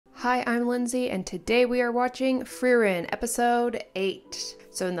Hi, I'm Lindsay, and today we are watching Frieren, episode 8.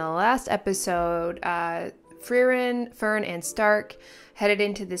 So in the last episode, Frieren, Fern, and Stark headed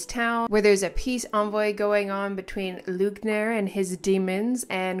into this town where there's a peace envoy going on between Lugners and his demons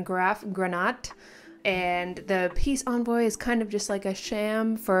and Graf Granat. And the peace envoy is kind of just like a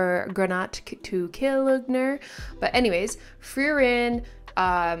sham for Granat to kill Lugner. But anyways, Frieren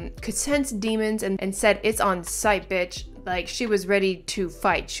could sense demons and said, "It's on sight, bitch." Like, she was ready to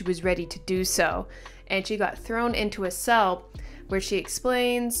fight. She was ready to do so. And she got thrown into a cell where she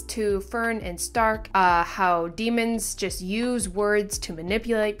explains to Fern and Stark how demons just use words to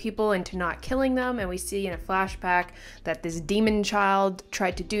manipulate people into not killing them. And we see in a flashback that this demon child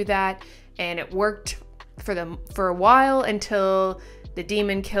tried to do that, and it worked for a while until the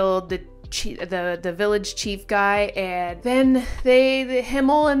demon killed the village chief guy, and then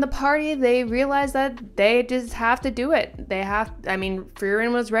Himmel and the party, they realized that they just have to do it.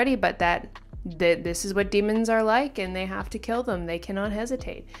 Frieren was ready, but this is what demons are like, and they have to kill them. They cannot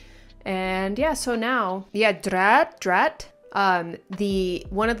hesitate. And yeah, so now, Drat,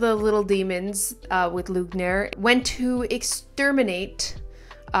 one of the little demons with Lugners went to exterminate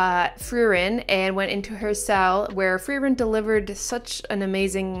Frieren and went into her cell, where Frieren delivered such an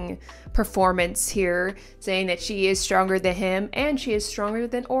amazing performance here, saying that she is stronger than him and she is stronger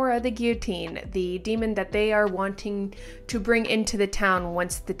than Aura the guillotine, the demon that they are wanting to bring into the town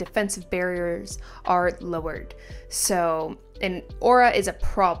once the defensive barriers are lowered. So, and Aura is a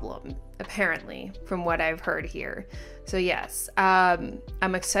problem, apparently, from what I've heard here. So yes, I'm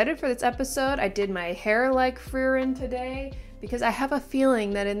excited for this episode. I did my hair like Frieren today, because I have a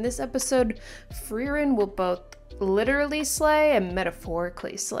feeling that in this episode, Frieren will both literally slay and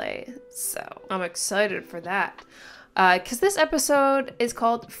metaphorically slay. So I'm excited for that. Because this episode is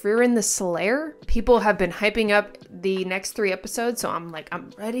called Frieren the Slayer. People have been hyping up the next 3 episodes, so I'm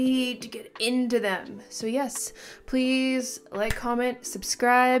ready to get into them. So yes, please like, comment,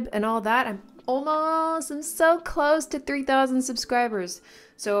 subscribe, and all that. I'm so close to 3,000 subscribers.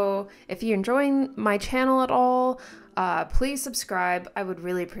 So if you're enjoying my channel at all, please subscribe. I would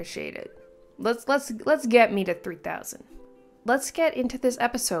really appreciate it. Let's get me to 3,000. Let's get into this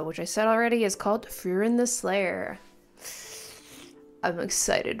episode, which I said already is called Frieren the Slayer. I'm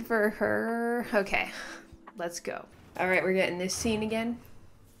excited for her. Okay, let's go. All right, we're getting this scene again.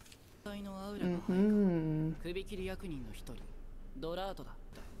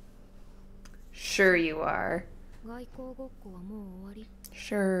 Sure you are.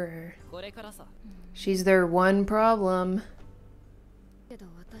 Sure. She's their one problem.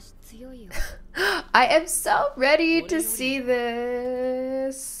 I am so ready to see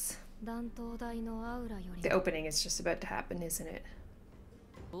this. The opening is just about to happen, isn't it?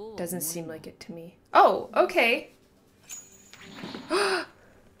 Doesn't seem like it to me. Oh, okay.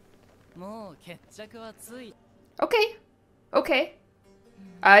 Okay.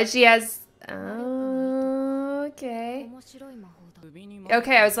 She has... okay.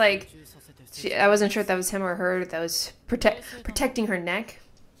 Okay, I was like... I wasn't sure if that was him or her that was protecting her neck.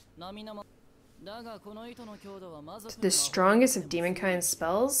 The strongest of demonkind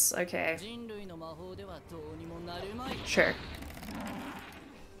spells? Okay. Sure.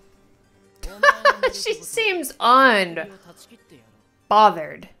 She seems unbothered.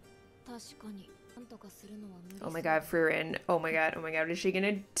 Oh my god, Frieren. Oh my god, what is she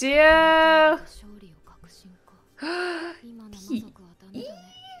gonna do?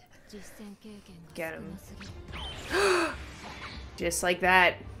 Get him. Just like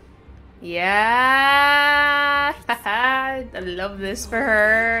that. Yeah! I love this for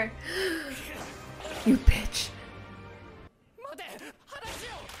her. You bitch.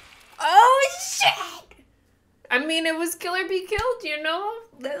 Oh shit! I mean, it was kill or be killed, you know?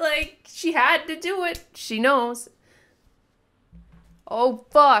 Like, she had to do it. She knows. Oh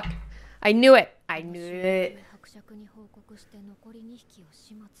fuck. I knew it. I knew it.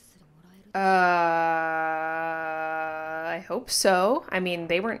 I hope so. I mean,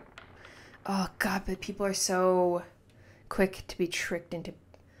 they weren't... Oh god, but people are so quick to be tricked into...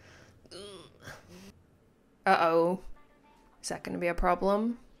 Uh-oh. Is that gonna be a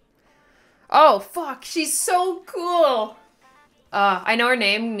problem? Oh, fuck! She's so cool! I know her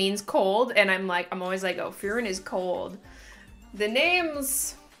name means cold, and I'm always like, oh, Frieren is cold. The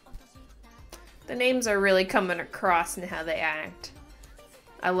names are really coming across in how they act.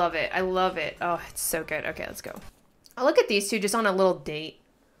 I love it. I love it. Oh, it's so good. Okay, let's go. Oh, look at these two just on a little date.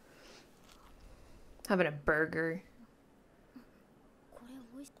 Having a burger. Oh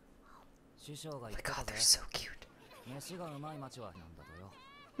my god, they're so cute.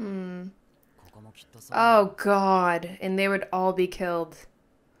 Oh god, and they would all be killed.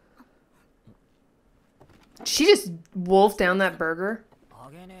 She just wolfed down that burger.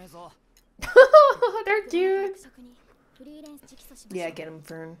 They're cute. Yeah, get him,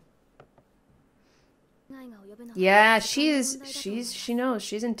 Fern. Yeah, she knows.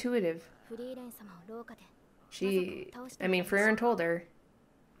 She's intuitive. I mean, Frieren told her.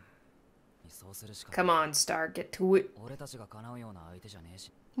 Come on, Star, get to it.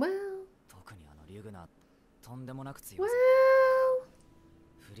 Well.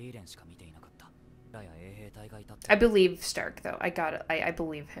 I believe Stark, though. I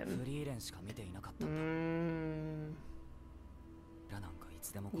believe him.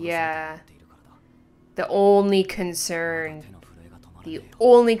 Yeah. The only concern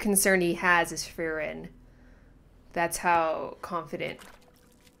he has is Frieren. That's how confident.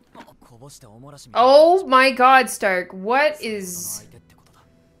 Oh my god, Stark. What is...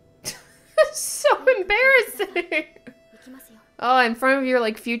 so embarrassing. Oh, in front of your,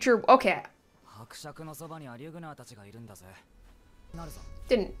 like, future... Okay.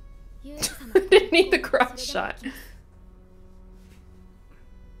 Didn't need the cross shot.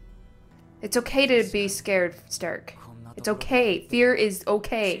 It's okay to be scared, Stark. It's okay. Fear is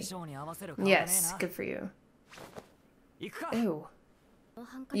okay. Yes, good for you. Ew.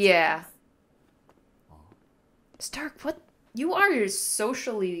 Yeah. Stark, what? You are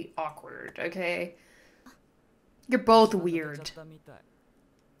socially awkward, okay? You're both weird.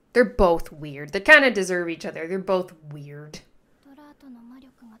 They're both weird. They kind of deserve each other. They're both weird.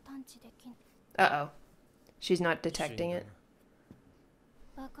 Uh-oh. She's not detecting it.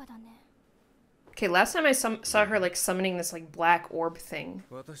 Okay, last time I saw her, like, summoning this, like, black orb thing.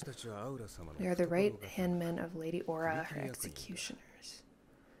 They are the right-hand men of Lady Aura, her executioners.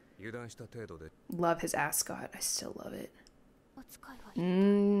 Love his ascot. I still love it.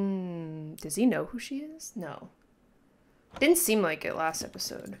 Does he know who she is? No. Didn't seem like it last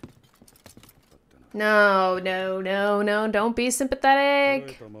episode. No, no, no, no. Don't be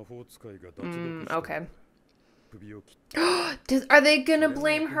sympathetic. Okay. Are they gonna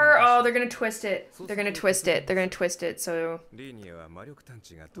blame her? Oh, they're gonna twist it. They're gonna twist it. They're gonna twist it. So,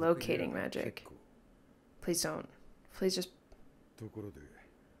 locating magic. Please don't. Please just.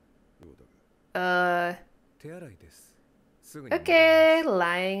 Okay,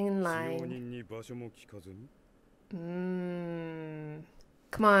 lying.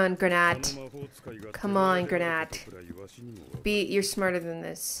 Come on, Granat. Come on, Granat. You're smarter than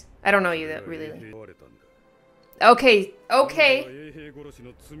this. I don't know you that really. Okay, okay.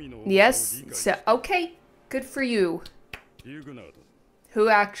 Yes, so, okay. Good for you. Who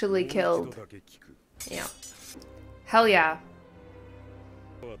actually killed? Yeah. Hell yeah.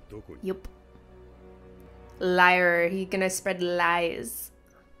 Yup. Liar. He gonna spread lies.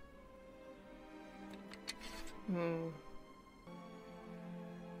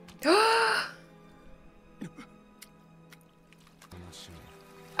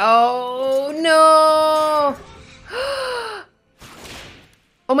 Oh no!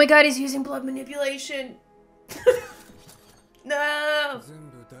 Oh my god, he's using blood manipulation. No!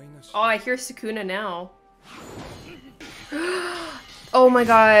 Oh, I hear Sukuna now. Oh my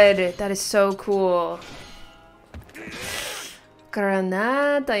god, that is so cool.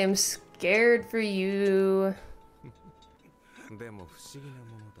 Granat, I am scared for you.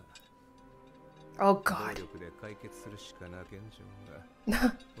 Oh god.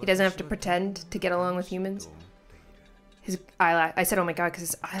 He doesn't have to pretend to get along with humans. His eyelash. I said oh my god because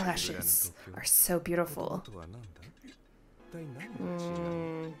his eyelashes are so beautiful.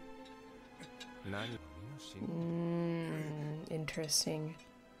 Interesting.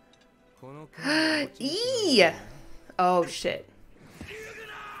 Eee! Oh shit.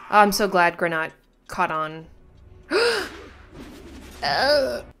 Oh, I'm so glad Granat caught on.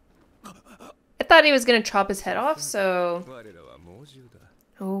 I thought he was gonna chop his head off, so...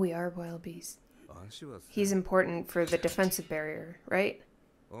 Oh, we are wild beasts. He's important for the defensive barrier, right?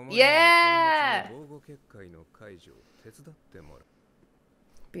 Yeah!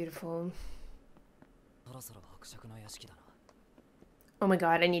 Beautiful. Oh my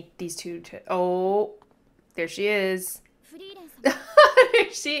god, I need these two to... Oh! There she is. There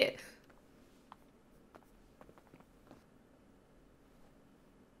she is.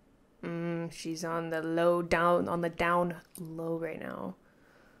 She's on the down low right now.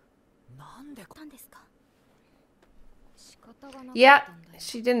 Yeah,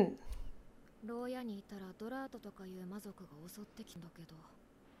 she didn't.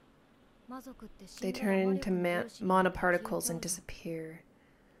 They turn into monoparticles and disappear.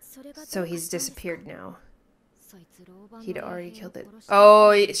 So he's disappeared now. He'd already killed it.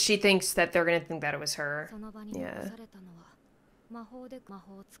 Oh, she thinks that they're gonna think that it was her. Yeah.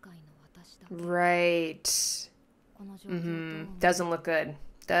 Right. Doesn't look good.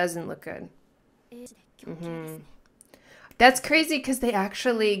 Doesn't look good. That's crazy because they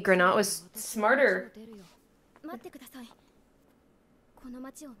actually, Granat was smarter.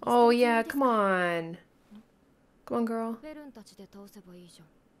 Oh yeah, come on. Come on, girl.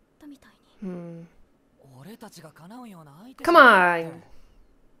 Come on.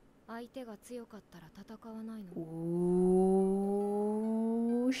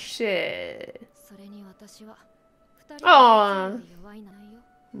 Ooh, shit. Aww.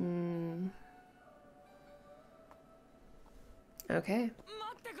 Okay.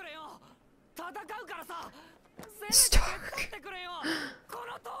 Stark.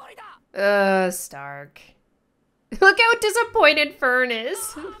 Stark. Look how disappointed Fern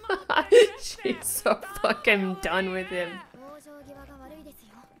is. She's so fucking done with him.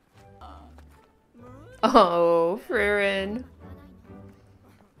 Oh, Frieren.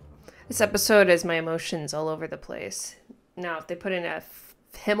 This episode has my emotions all over the place. Now, if they put in a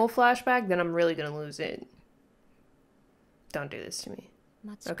Himmel flashback, then I'm really gonna lose it. Don't do this to me.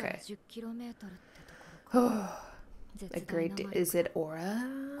 Okay. A great day. Is it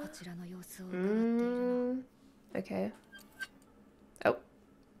Aura? Okay. Oh.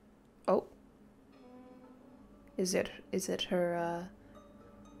 Oh. Is it her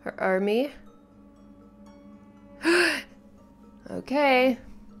army? Okay.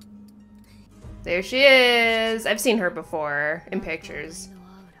 There she is. I've seen her before in pictures.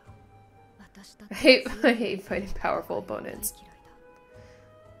 I hate fighting powerful opponents.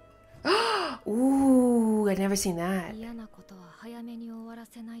 Ooh, I've never seen that.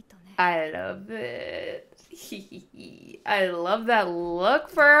 I love it. I love that look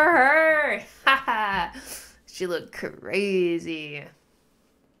for her. She looked crazy.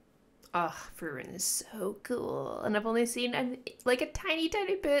 Oh, Frieren is so cool. And I've only seen like a tiny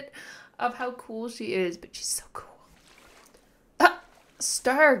bit of how cool she is, but she's so cool.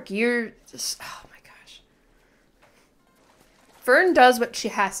 Stark, you're just, oh my gosh. Fern does what she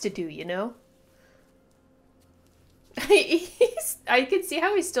has to do, you know? I can see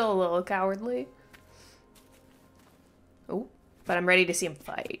how he's still a little cowardly. Oh, but I'm ready to see him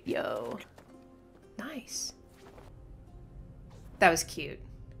fight, yo. Nice. That was cute.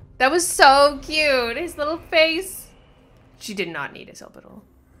 That was so cute. His little face. She did not need his help at all.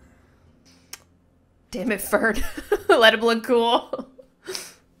 Damn it, Fern. Let him look cool.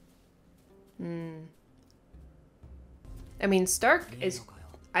 I mean, Stark is...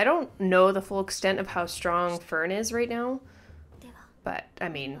 I don't know the full extent of how strong Fern is right now. But, I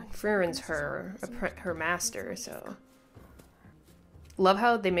mean, Frieren's her master, so... Love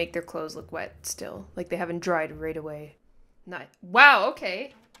how they make their clothes look wet still. Like they haven't dried right away. Not... Wow,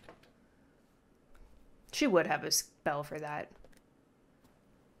 okay. She would have a spell for that.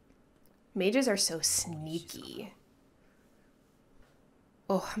 Mages are so sneaky.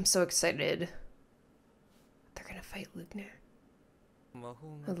 Oh, I'm so excited. They're gonna fight Lugner.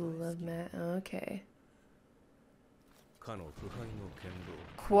 I love Matt. Okay.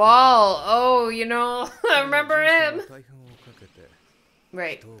 Qual. Oh, you know, I remember him.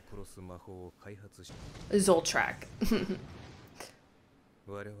 Right. Zoltrak.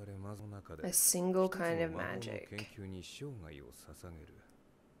 A single kind of magic.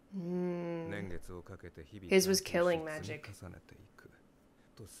 His was killing magic.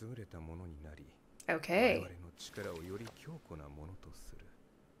 Okay.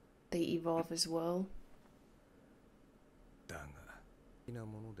 They evolve as well.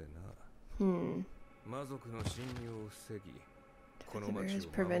 Has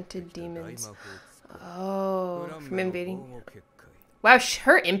prevented demons. Oh, from invading. Wow,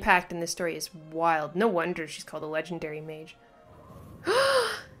 her impact in this story is wild. No wonder she's called a legendary mage.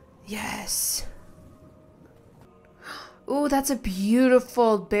 Yes. Ooh, that's a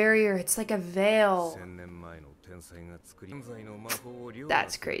beautiful barrier. It's like a veil.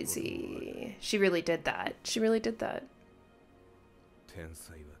 That's crazy. She really did that. She really did that.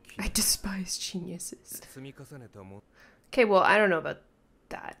 I despise geniuses. Okay, well, I don't know about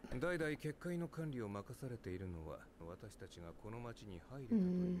that. I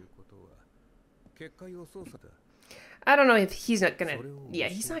don't know if he's not gonna... Yeah,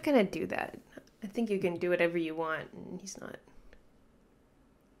 he's not gonna do that. I think you can do whatever you want, and he's not.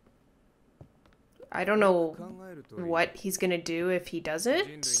 I don't know what he's gonna do if he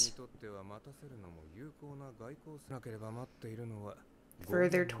doesn't.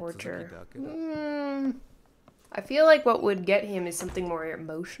 Further torture. I feel like what would get him is something more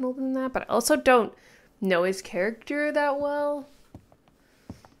emotional than that, but I also don't know his character that well.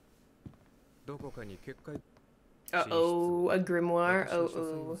 Uh-oh, a grimoire.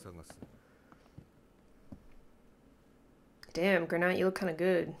 Uh-oh. Damn, Granite, you look kind of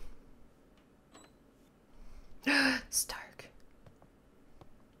good. Stark.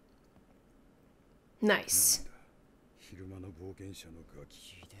 Nice.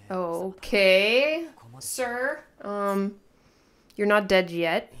 Okay, sir. You're not dead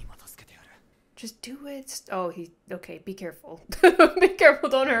yet. Just do it. Oh, okay, be careful. Be careful,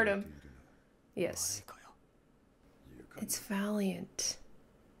 don't hurt him. Yes. It's Valiant.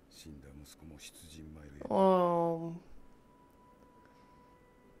 Oh.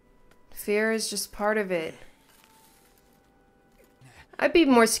 Fear is just part of it. I'd be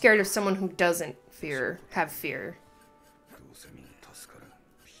more scared of someone who doesn't have fear.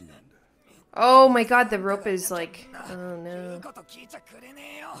 Oh my god, the rope is like, oh no.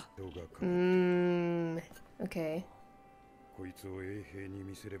 Okay.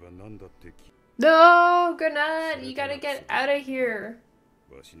 No, Granat, you gotta get out of here.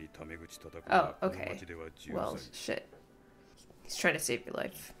 Oh, okay. Well, shit. He's trying to save your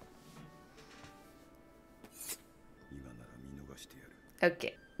life.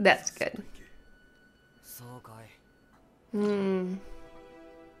 Okay, that's good.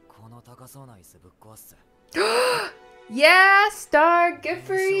 Yeah, Star, good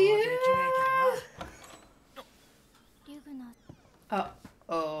for you.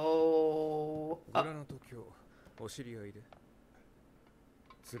 Oh.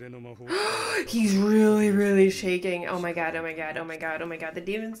 He's really shaking. Oh my god, oh my god, oh my god, oh my god. The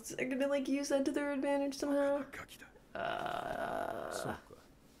demons are gonna like use that to their advantage somehow.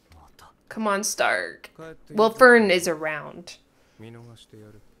 Come on, Stark. Well, Fern is around.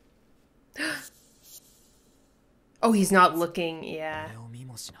 Oh, he's not looking, yeah.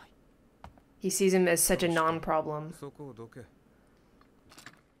 He sees him as such a non-problem.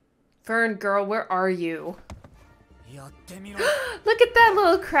 Fern, girl, where are you? Look at that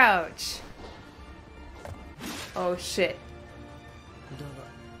little crouch. Oh, shit.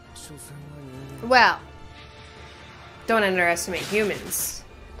 Well, don't underestimate humans.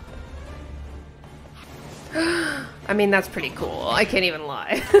 I mean, that's pretty cool. I can't even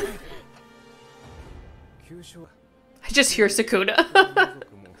lie. I just hear Sakuna.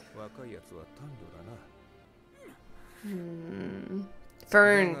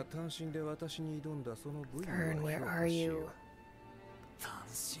 Fern. Fern, where are you?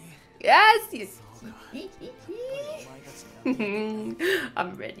 Yes!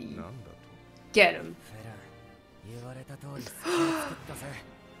 I'm ready. Get him.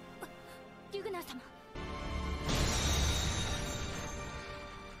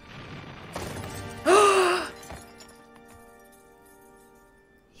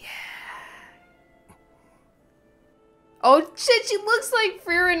 Oh shit, she looks like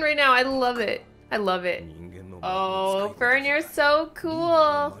Frieren right now. I love it. I love it. Oh, Fern, you're so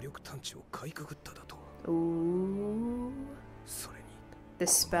cool. Ooh. The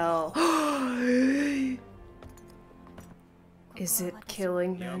spell. Is it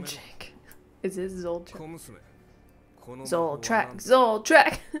killing magic? Is it Zoltrak?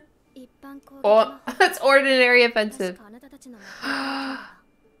 Zoltrak! Oh, that's ordinary offensive.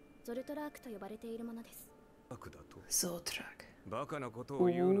 Zoltrak.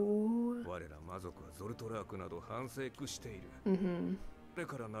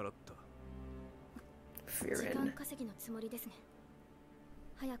 Frieren.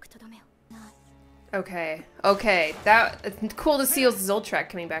 Okay, okay. It's cool to see Zoltrak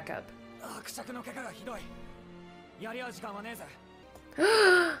coming back up.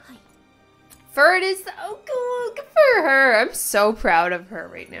 Fern is so cool. Good for her. I'm so proud of her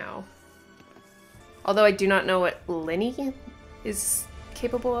right now. Although I do not know what Lenny is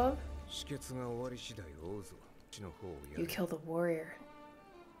capable of. You kill the warrior.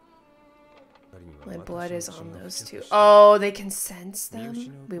 My blood is on those two. Oh, they can sense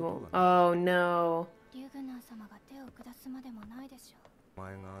them? We won't. Oh, no.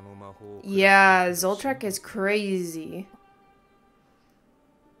 Yeah, Zoltrak is crazy.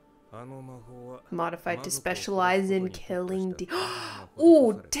 Modified to specialize in killing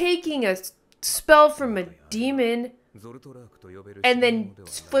ooh, taking a spell from a demon and then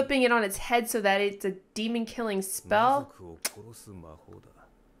flipping it on its head so that it's a demon killing spell.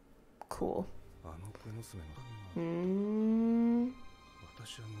 Cool.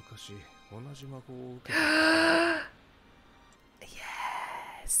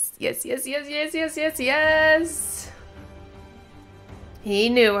 Yes. Yes. He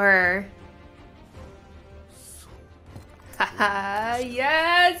knew her. Haha,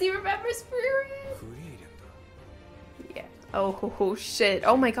 yes, he remembers Frieren. Yeah. Oh shit.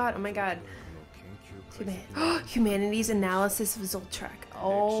 Oh my god. Humanity's analysis of Zoltrak.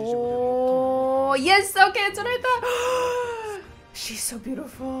 Oh, yes, okay, that's what I thought. She's so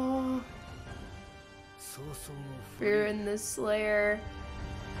beautiful. Frieren the Slayer.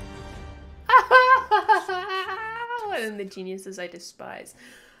 One of the geniuses I despise.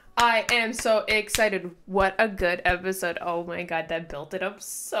 I am so excited. What a good episode. Oh my god, that built it up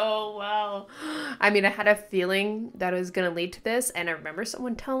so well. I mean, I had a feeling that it was going to lead to this, and I remember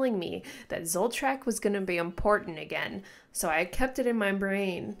someone telling me that Zoltrak was going to be important again. So I kept it in my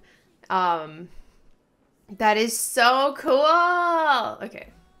brain. That is so cool. Okay.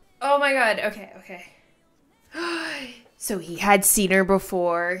 Oh my god. Okay. So he had seen her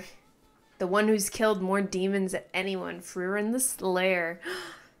before. The one who's killed more demons than anyone. Frieren the Slayer.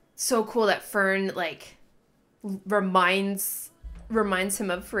 So cool that Fern, like, reminds him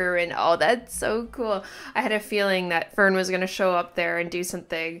of Frieren. Oh, that's so cool. I had a feeling that Fern was going to show up there and do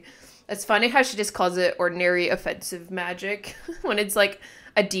something. It's funny how she just calls it ordinary offensive magic when it's, like,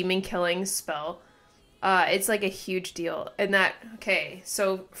 a demon-killing spell. It's, like, a huge deal. And that, okay,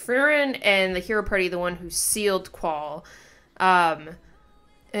 so Frieren and the hero party, the one who sealed Qual, and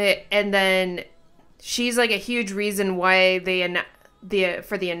then she's, like, a huge reason why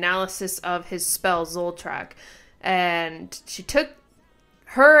for the analysis of his spell Zoltrak, and she took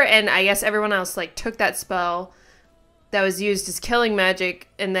her, and I guess everyone else, like, took that spell that was used as killing magic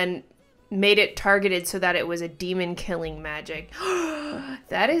and then made it targeted so that it was a demon killing magic.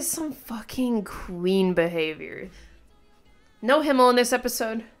 That is some fucking queen behavior. No Himmel in this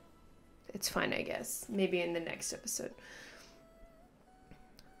episode. It's fine, I guess. Maybe in the next episode.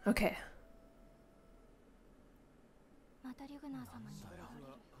 Okay.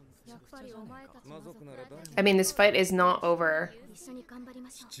 I mean, this fight is not over.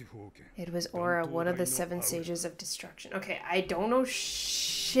 It was Aura, one of the 7 stages of destruction. Okay, I don't know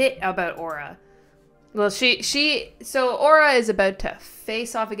shit about Aura. Well, so Aura is about to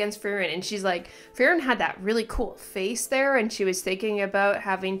face off against Frieren, and she's like, Frieren had that really cool face there, and she was thinking about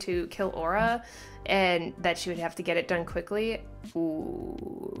having to kill Aura, and that she would have to get it done quickly.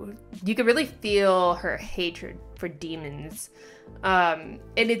 Ooh. You could really feel her hatred for demons. And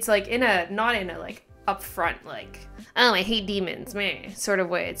it's like not in a like upfront, like, oh, I hate demons, meh, sort of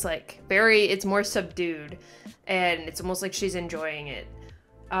way. It's like it's more subdued, and it's almost like she's enjoying it.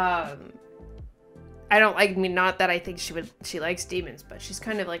 I mean, not that I think she likes demons, but she's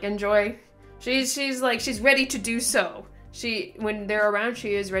kind of like she's ready to do so. When they're around,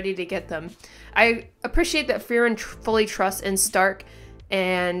 she is ready to get them. I appreciate that Frieren fully trusts in Stark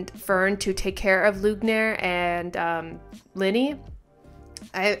and Fern to take care of Lugner and Linny.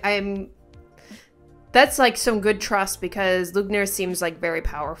 That's like some good trust, because Lugner seems like very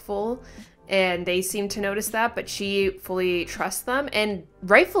powerful, and they seem to notice that, but she fully trusts them, and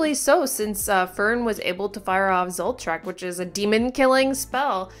rightfully so, since Fern was able to fire off Zoltrak, which is a demon-killing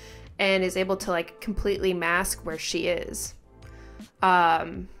spell, and is able to like completely mask where she is.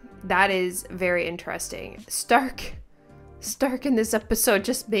 That is very interesting. Stark in this episode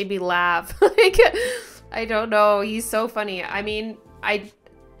just made me laugh. Like, I don't know, he's so funny. I mean,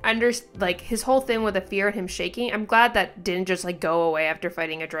 like his whole thing with the fear and him shaking, I'm glad that didn't just like go away after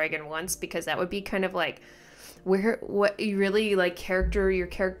fighting a dragon once, because that would be kind of like what you really like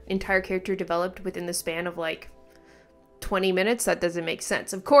your entire character developed within the span of like 20 minutes. That doesn't make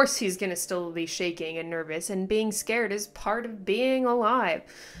sense. Of course he's gonna still be shaking and nervous, and being scared is part of being alive.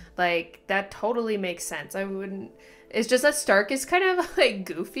 Like, that totally makes sense. It's just that Stark is kind of like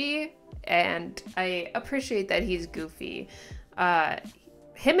goofy, and I appreciate that he's goofy.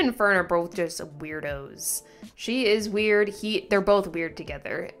 Him and Fern are both just weirdos. She is weird. They're both weird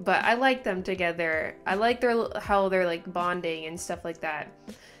together, but I like them together. I like how they're like bonding and stuff like that.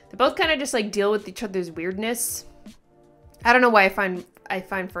 They both kind of just like deal with each other's weirdness. I don't know why I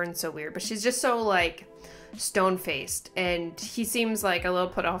find Fern so weird, but she's just so like stone-faced, and he seems like a little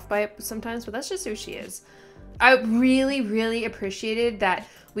put off by it sometimes, but that's just who she is. I really, really appreciated that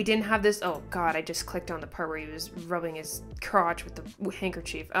we didn't have this. Oh god, I just clicked on the part where he was rubbing his crotch with the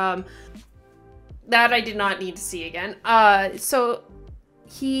handkerchief. That I did not need to see again. I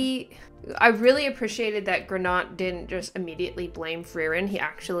really appreciated that Granat didn't just immediately blame Frieren. He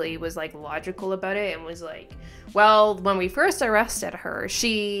actually was like logical about it and was like, well, when we first arrested her,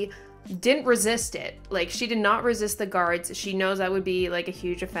 she didn't resist it. Like, she did not resist the guards. She knows that would be like a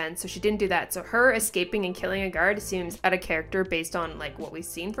huge offense, so she didn't do that. So her escaping and killing a guard seems out of character based on like what we've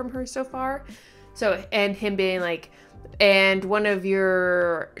seen from her so far. So, and him being like, and one of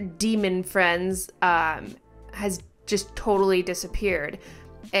your demon friends has just totally disappeared.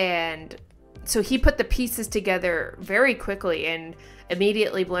 And so he put the pieces together very quickly, and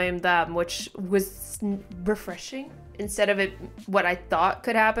immediately blamed them, which was refreshing instead of it what I thought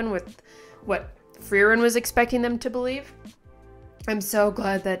could happen with what Frieren was expecting them to believe. I'm so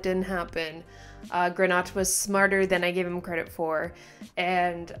glad that didn't happen. Granat was smarter than I gave him credit for,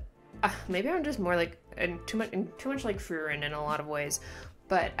 and maybe I'm just more like too much like Frieren in a lot of ways.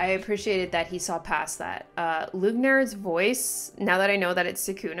 But I appreciated that he saw past that. Lugners' voice, now that I know that it's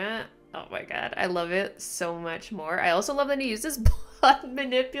Sukuna, oh my god, I love it so much more. I also love that he uses blood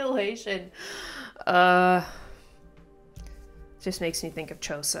manipulation. Just makes me think of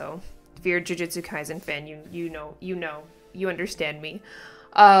Choso. If you're a Jujutsu Kaisen fan, you understand me.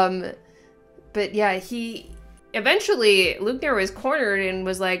 But yeah, eventually Lugner was cornered and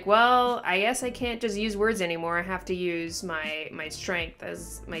was like, well, I guess I can't just use words anymore. I have to use my strength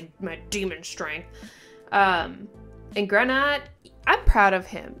as my demon strength. And Granat, I'm proud of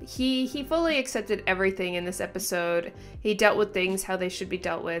him. He fully accepted everything in this episode. He dealt with things how they should be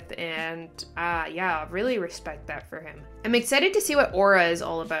dealt with, and yeah, really respect that for him. I'm excited to see what Aura is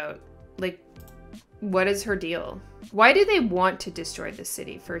all about. Like, what is her deal? Why do they want to destroy the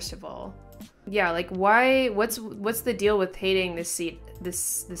city, first of all? Yeah, like why? What's the deal with hating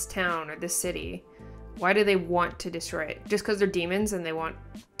this town or this city? Why do they want to destroy it? Just because they're demons and they want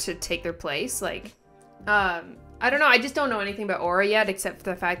to take their place? Like, I don't know. I just don't know anything about Aura yet, except for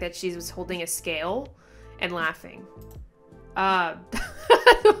the fact that she was holding a scale and laughing.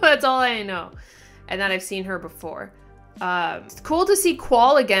 That's all I know, and that I've seen her before. It's cool to see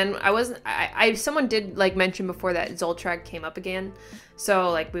Qual again. Someone did like mention before that Zoltrak came up again, so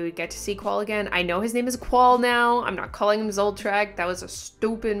like we would get to see Qual again. I know his name is Qual now. I'm not calling him Zoltrak. That was a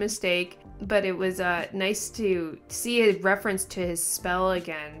stupid mistake, but it was nice to see a reference to his spell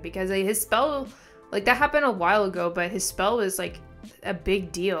again, because his spell, like, that happened a while ago, but his spell was like a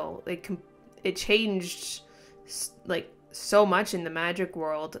big deal. Like, it changed like so much in the magic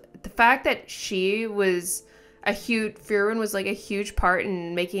world. The fact that she was Frieren was like a huge part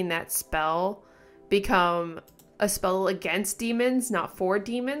in making that spell become a spell against demons, not for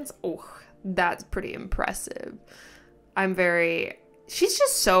demons. Oh, that's pretty impressive. She's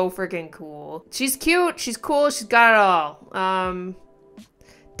just so freaking cool. She's cute, she's cool, she's got it all.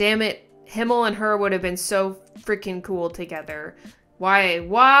 Damn it, Himmel and her would have been so freaking cool together. Why?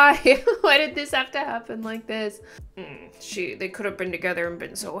 Why did this have to happen like this? They could have been together and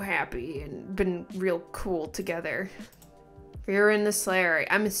been so happy and been real cool together. Frieren the Slayer.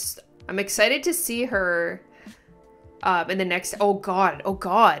 I'm excited to see her in the next. Oh god.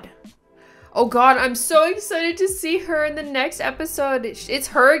 I'm so excited to see her in the next episode. It's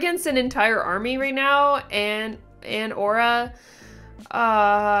her against an entire army right now, and Aura.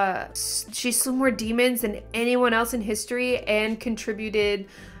 She slew more demons than anyone else in history and contributed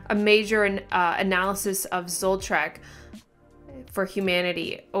a major analysis of Zoltrak for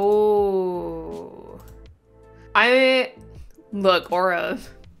humanity. Oh, look, Aura,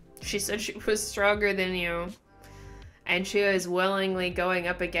 she said she was stronger than you, and she was willingly going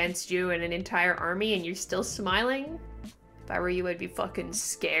up against you and an entire army, and you're still smiling? If I were you, I'd be fucking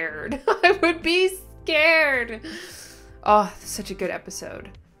scared. I would be scared. Oh, such a good episode.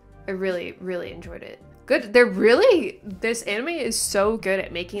 I really, really enjoyed it. Good. This anime is so good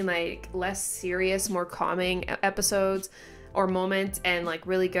at making like less serious, more calming episodes or moments, and like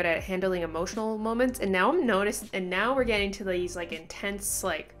really good at handling emotional moments. And now now we're getting to these like intense,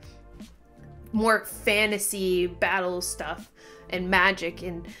 like more fantasy battle stuff and magic,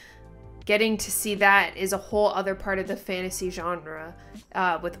 and getting to see that is a whole other part of the fantasy genre,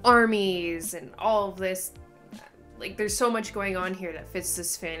 with armies and all of this. Like, there's so much going on here that fits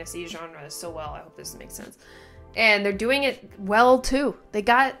this fantasy genre so well. I hope this makes sense. And they're doing it well too. They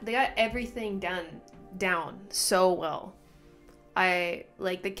got everything down so well. I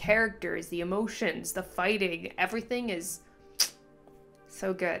like the characters, the emotions, the fighting, everything is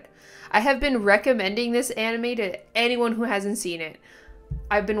so good. I have been recommending this anime to anyone who hasn't seen it.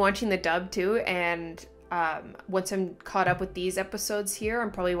 I've been watching the dub too, and once I'm caught up with these episodes here,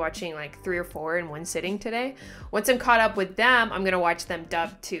 I'm probably watching like 3 or 4 in one sitting today. Once I'm caught up with them, I'm gonna watch them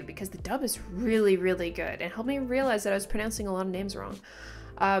dubbed too, because the dub is really, really good and helped me realize that I was pronouncing a lot of names wrong.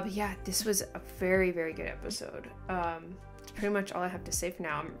 But yeah, this was a very, very good episode. It's pretty much all I have to say for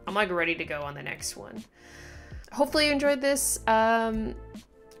now. I'm like ready to go on the next one. Hopefully you enjoyed this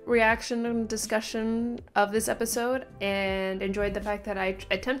reaction and discussion of this episode, and enjoyed the fact that I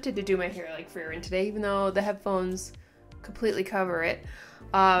attempted to do my hair like Frieren today, even though the headphones completely cover it.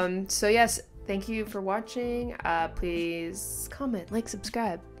 So yes, thank you for watching. Please comment, like,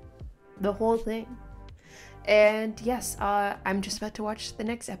 subscribe, the whole thing. And yes, I'm just about to watch the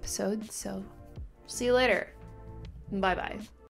next episode, so see you later. Bye bye.